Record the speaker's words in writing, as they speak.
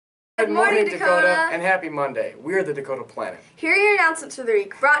Good morning, Dakota, and happy Monday. We're the Dakota Planet. Here are your announcements for the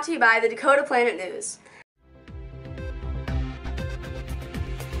week, brought to you by the Dakota Planet News.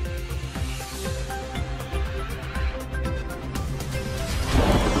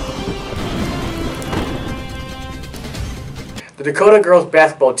 The Dakota girls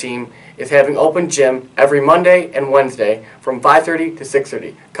basketball team is having open gym every Monday and Wednesday from 5:30 to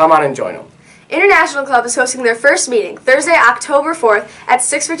 6:30. Come on and join them. International Club is hosting their first meeting Thursday, October 4th at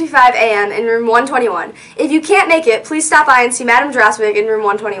 6:55 a.m. in room 121. If you can't make it, please stop by and see Madam Drasvig in room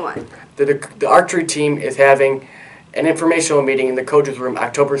 121. The archery team is having an informational meeting in the coaches' room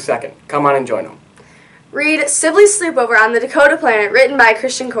October 2nd. Come on and join them. Read Sibley Sleepover on the Dakota Planet, written by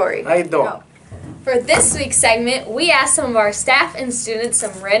Christian Corey. How you doing? Go. For this week's segment, we asked some of our staff and students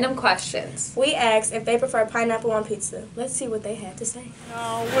some random questions. We asked if they prefer pineapple on pizza. Let's see what they had to say.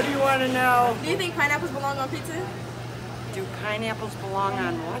 Oh, what do you want to know? Do you think pineapples belong on pizza? Do pineapples belong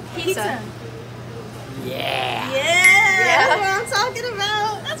on what? Pizza. Yeah. Yeah. That's what I'm talking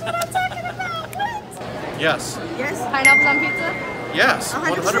about. That's what I'm talking about. What? Yes. Yes. Pineapples on pizza? Yes.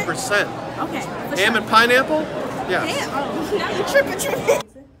 100%? 100%. Okay. Ham and pineapple? Yes. Damn. Oh, now you're tripping.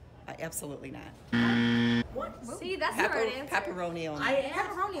 Absolutely not. See, that's the right answer. Pepperoni only.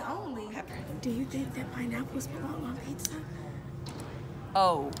 Pepperoni only. Do you think that pineapples belong on pizza?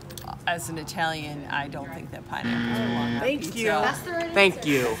 Oh, as an Italian, I don't think that pineapples belong on pizza. Thank you. That's the right Thank answer.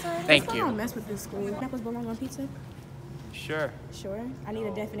 you. Thank I don't you. mess with this school. Pineapples belong on pizza? Sure. Sure. I need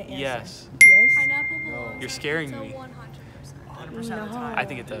a definite answer. Yes. Yes. Pineapple belongs You're scaring on me. pizza 100%. 100% of the time. I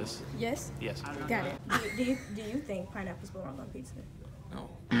think it does. Yes. Yes. Got it. Do you think pineapples belong on pizza? No.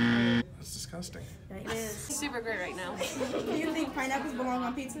 That's disgusting. That is. Super great right now. Do you think pineapples belong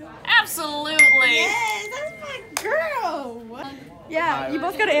on pizza? Absolutely. Yes, that's my girl. What? Yeah, you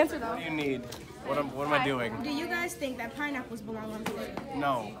both got to answer though. What do you need? What am I doing? Do you guys think that pineapples belong on pizza?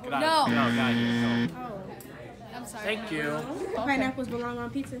 No. Get out. No. Get out, guy here. No. Oh. I'm sorry. Thank you. Pineapples belong on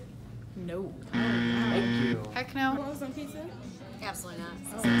pizza? No. Thank you. Heck no. Belongs on pizza? Absolutely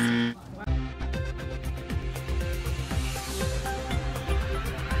not.